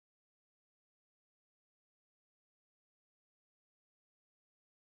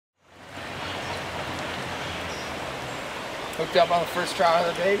Hooked up on the first trout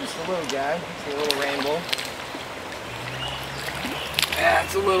of the day, just a little guy. It's a little rainbow. Yeah,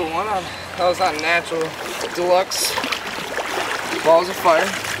 it's a little one. That was on Natural Deluxe balls of fire.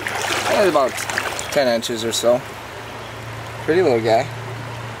 I had about 10 inches or so. Pretty little guy.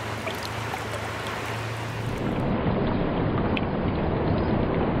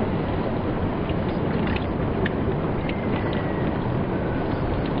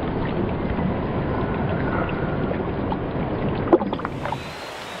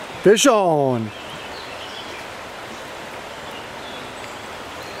 Fish on!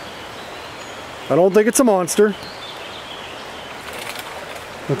 I don't think it's a monster.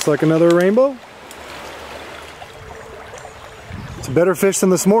 Looks like another rainbow. It's a better fish than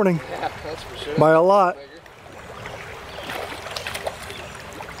this morning. Yeah, that's for sure. By a lot.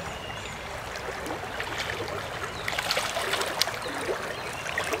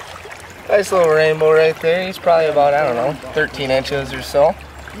 Nice little rainbow right there. He's probably about, I don't know, 13 inches or so.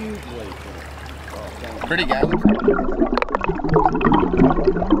 Pretty guy.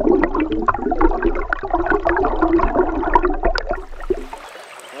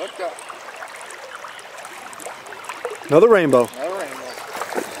 Another rainbow. Another rainbow.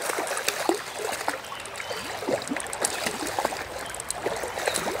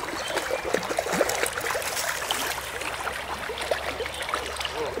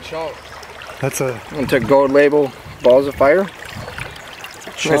 Oh, chunk. That's a... I took gold label balls of fire.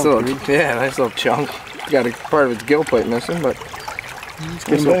 Chunk, Nice little, yeah, nice little chunk. Got a part of its gill plate missing, but nice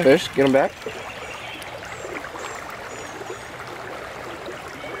little fish. Get him back.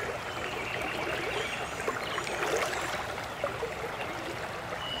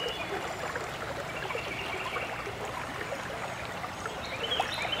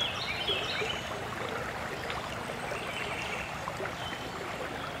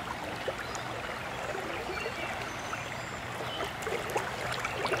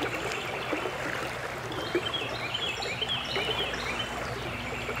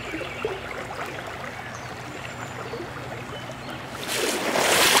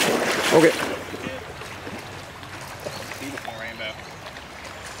 Okay. Beautiful rainbow.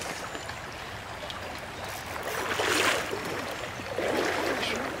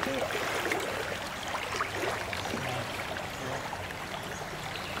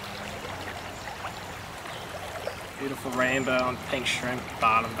 Beautiful rainbow and pink shrimp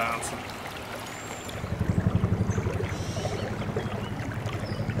bottom bouncing.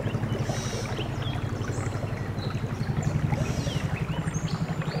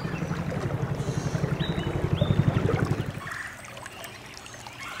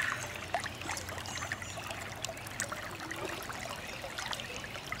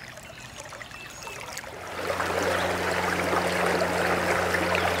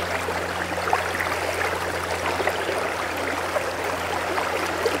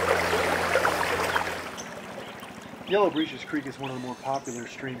 Yellow Breeches Creek is one of the more popular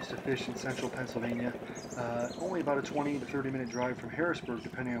streams to fish in central Pennsylvania. Only about a 20 to 30 minute drive from Harrisburg,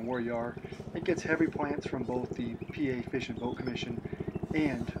 depending on where you are. It gets heavy plants from both the PA Fish and Boat Commission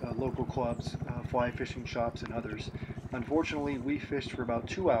and local clubs, fly fishing shops, and others. Unfortunately, we fished for about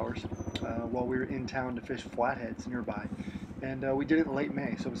 2 hours while we were in town to fish flatheads nearby. And we did it in late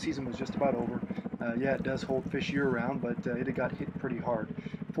May, so the season was just about over. Yeah, it does hold fish year-round, but it got hit pretty hard.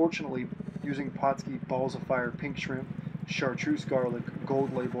 Fortunately, using Pautzke balls of fire pink shrimp, Chartreuse Garlic,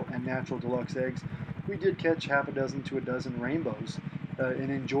 gold label, and Natural Deluxe eggs, we did catch half a dozen to a dozen rainbows and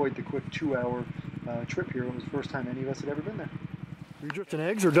enjoyed the quick 2 hour trip here. It was the first time any of us had ever been there. Were you drifting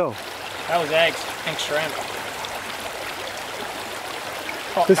eggs or dough? That was eggs, pink shrimp.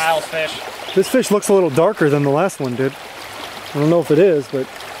 Caught Kyle's fish. This fish looks a little darker than the last one did. I don't know if it is, but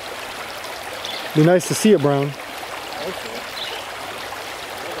it'd be nice to see it brown.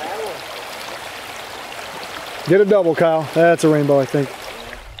 Get a double, Kyle. That's a rainbow, I think.